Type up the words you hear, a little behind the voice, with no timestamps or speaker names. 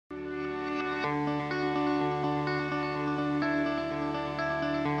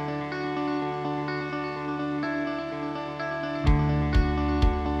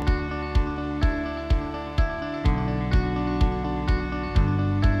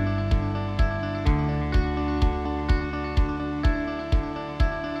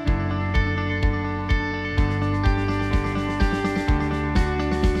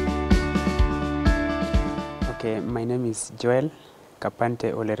is Joel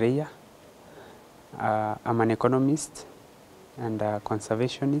Kapante Ole Reyia. I'm an economist and a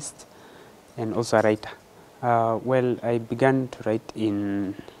conservationist and also a writer. Well, I began to write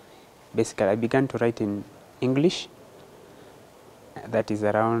in English. That is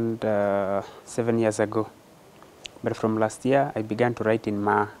around 7 years ago. But from last year, I began to write in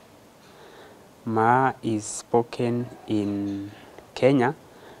Maa. Maa is spoken in Kenya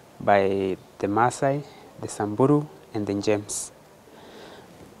by the Maasai, the Samburu, and the Njemps.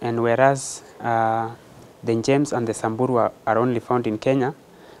 And whereas the Njemps and the Samburu are only found in Kenya,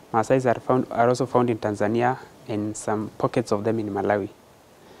 Maasai are also found in Tanzania and some pockets of them in Malawi.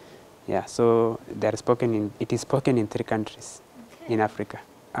 Yeah, so it is spoken in 3 countries in Africa.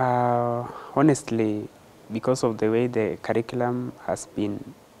 Honestly, because of the way the curriculum has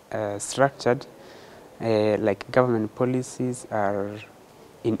been structured, like government policies are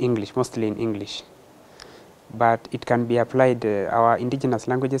in English, mostly in English. But it can be applied, our indigenous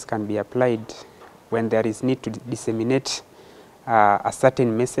languages can be applied when there is need to disseminate a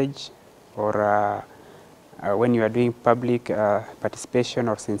certain message, or when you are doing public participation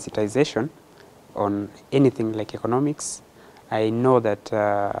or sensitization on anything like economics. I know that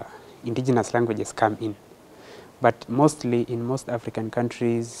indigenous languages come in. But mostly in most African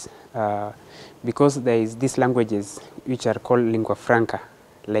countries, because there is these languages which are called lingua franca,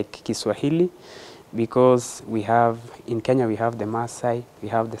 like Kiswahili, because we have, in Kenya we have the Maasai, we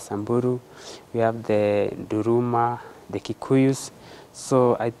have the Samburu, we have the Duruma, the Kikuyus.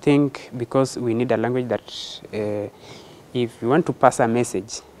 So I think because we need a language that if you want to pass a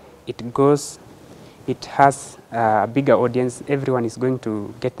message, it has a bigger audience, everyone is going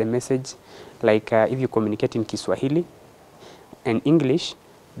to get the message. Like if you communicate in Kiswahili and English,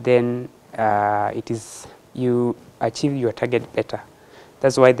 then you achieve your target better.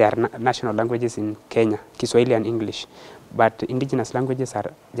 That's why there are national languages in Kenya, Kiswahili and English. But indigenous languages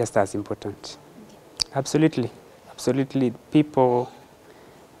are just as important. Absolutely, absolutely. People,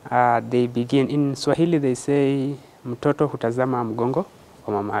 they begin, in Swahili they say, mtoto hutazama mgongo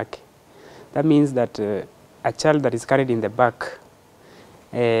wa mama yake. That means that a child that is carried in the back,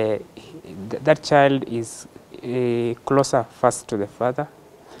 that child is closer first to the father,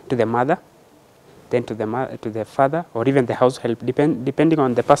 to the mother, then to the father, or even the household, depending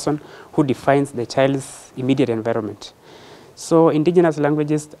on the person who defines the child's immediate environment. So indigenous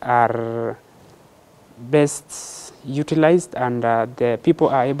languages are best utilized, and the people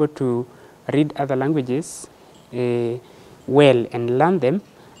are able to read other languages well and learn them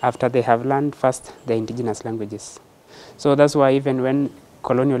after they have learned first the indigenous languages. So that's why even when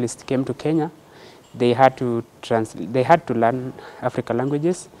colonialists came to Kenya, they had to learn African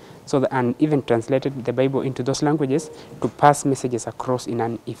languages, and even translated the Bible into those languages to pass messages across in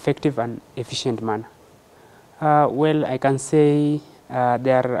an effective and efficient manner. Well, I can say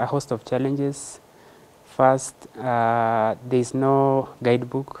there are a host of challenges. First, there is no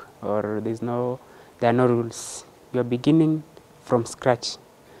guidebook, or there are no rules. You are beginning from scratch.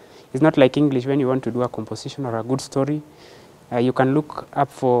 It's not like English. When you want to do a composition or a good story, you can look up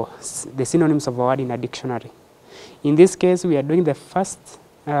for the synonyms of a word in a dictionary. In this case, we are doing the first,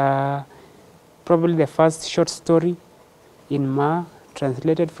 probably the first short story in Maa,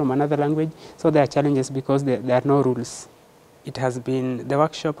 translated from another language. So there are challenges because there are no rules. The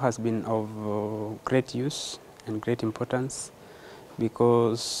workshop has been of great use and great importance,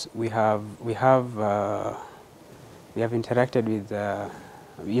 because we have interacted with,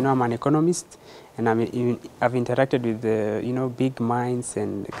 I'm an economist, and I've interacted with big minds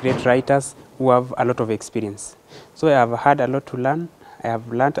and great writers who have a lot of experience. So I have had a lot to learn. I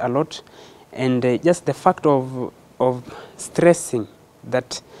have learned a lot, and just the fact of stressing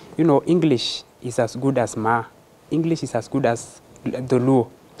that English is as good as Maa, English is as good as the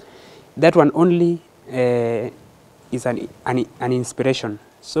Luo. That one only is an inspiration.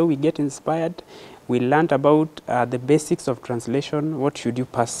 So we get inspired. We learned about the basics of translation. What should you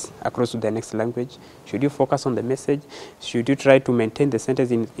pass across to the next language? Should you focus on the message? Should you try to maintain the sentence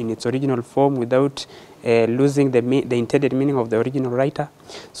in its original form without losing the intended meaning of the original writer?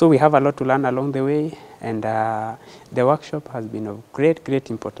 So we have a lot to learn along the way, and the workshop has been of great, great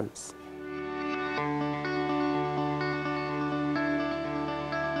importance.